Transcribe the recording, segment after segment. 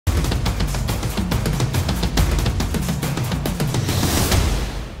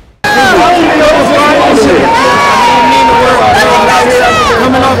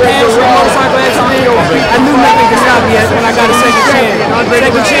second chance.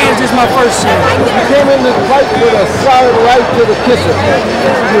 Second chance is my first chance. You came in this fight with a solid right to the kisser.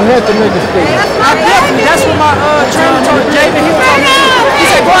 You had to make a statement. I definitely, that's what my trainer told David. He told me, he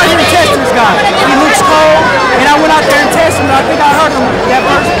said, go out here and test this guy. He looks cold, and I went out there and tested him, and I think I hurt him that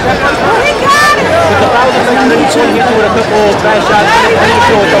first round. Hit you with a couple of bad shots.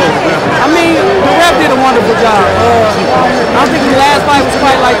 I mean, the ref did a wonderful job. I don't think the last fight was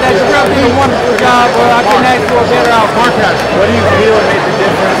quite like that. The ref did a wonderful job. I couldn't ask for a better outcome. What do you feel made the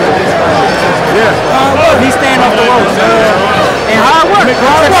difference in this fight? He's staying off the ropes. And hard work.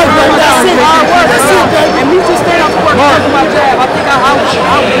 Hard work. And me just staying off the ropes because of my jab. I think I punched him.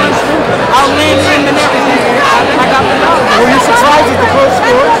 I landed him and everything. I got the job. Were you surprised at the close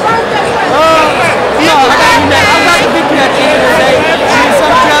score? No, I got the victory at the end of the day. I mean,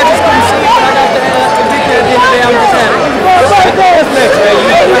 some judges couldn't see it, but I got the victory at the end of the day. I'm just happy. What's next, man? You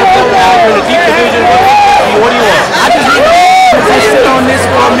have to come out in the deep division. What do you want? I just need to sit on this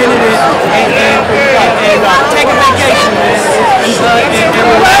for a minute and take a vacation, man.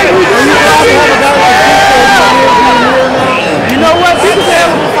 You know what? He's a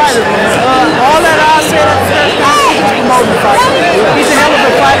hell of a fighter, man. All that I said at the first time, he's a promoting fighter. He's a hell of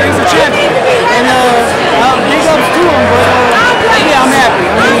a fighter. He's a champion. And big ups to him, but yeah, I'm happy.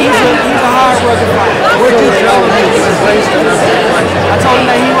 I mean, he's a hard working fighter. What did you tell him he was placed in? I told him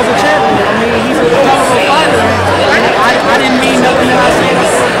that he was a champion. I mean, he's a hell of a fighter. I didn't mean nothing that I said.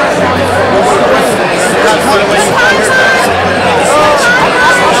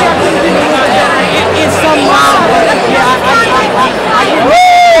 It's some round, but yeah, I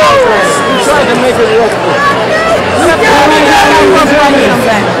You tried to make it look good. You got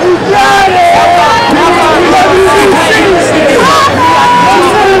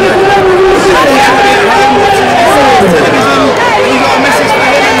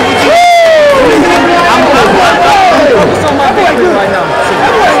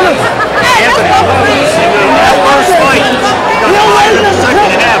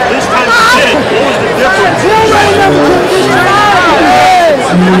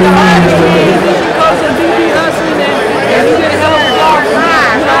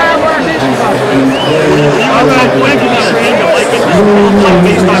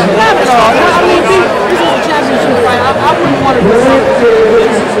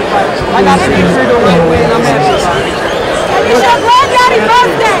I got to get the right way, and I'm happy about it. It's your granddaddy's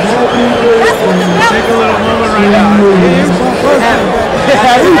birthday. That's what the bell is. A little moment right now.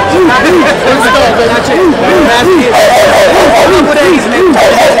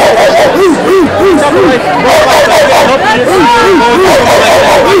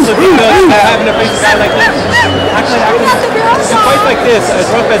 Having a face guy like this, a fight like this, as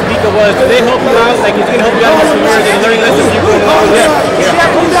rough as Bika was, do they help you out? Like, it's gonna help you out in some years and learning lessons you go along with?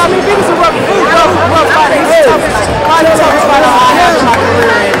 I mean, Bika's a rough fighter. He's the toughest fighter I have in my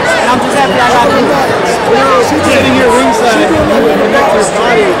career, and I'm just happy I got to do it. Sitting here ringside, you would connect your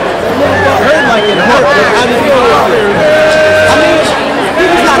body. It hurt like it hurt, but how did you feel? I mean, he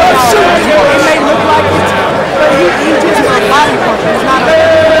was not a dog. It may look like it, but he just